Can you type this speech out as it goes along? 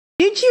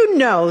Did you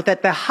know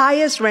that the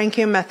highest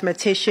ranking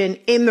mathematician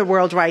in the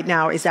world right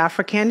now is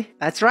African?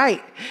 That's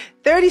right.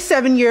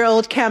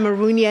 37-year-old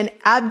Cameroonian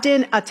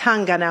Abdin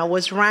Atangana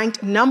was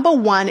ranked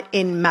 #1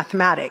 in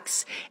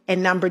mathematics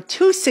and number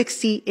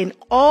 260 in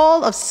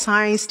all of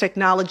science,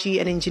 technology,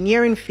 and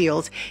engineering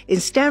fields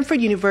in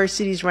Stanford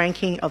University's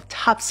ranking of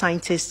top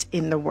scientists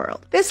in the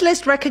world. This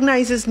list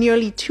recognizes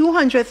nearly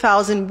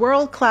 200,000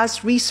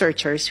 world-class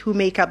researchers who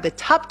make up the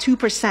top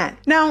 2%.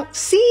 Now,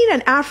 seeing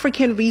an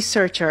African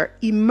researcher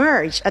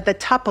emerge at the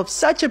top of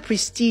such a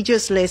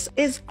prestigious list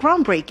is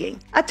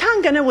groundbreaking.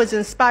 Atangana was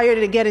inspired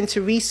to get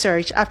into research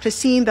after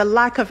seeing the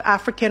lack of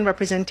African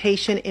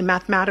representation in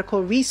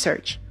mathematical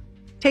research.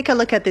 Take a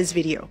look at this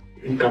video.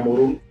 In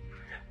Cameroon,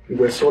 we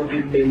were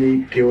solving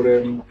many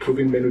theorems,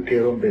 proving many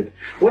theorems, but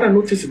what I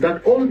noticed is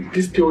that all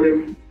these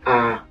theorems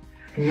are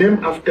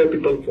named after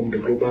people from the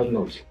global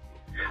north.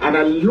 And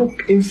I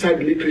looked inside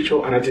the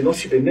literature and I did not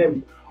see the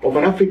name of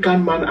an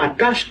African man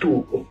attached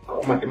to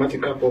a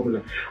mathematical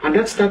formula. And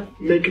that started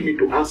making me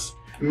to ask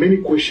many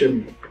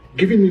questions,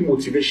 giving me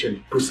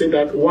motivation to say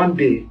that one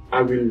day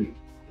I will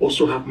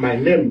also have my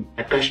name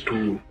attached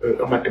to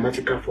a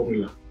mathematical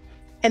formula.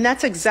 And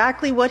that's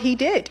exactly what he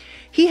did.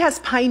 He has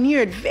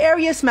pioneered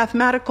various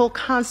mathematical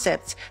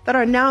concepts that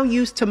are now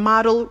used to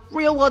model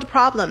real-world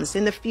problems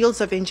in the fields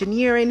of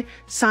engineering,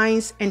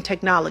 science, and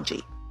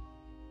technology.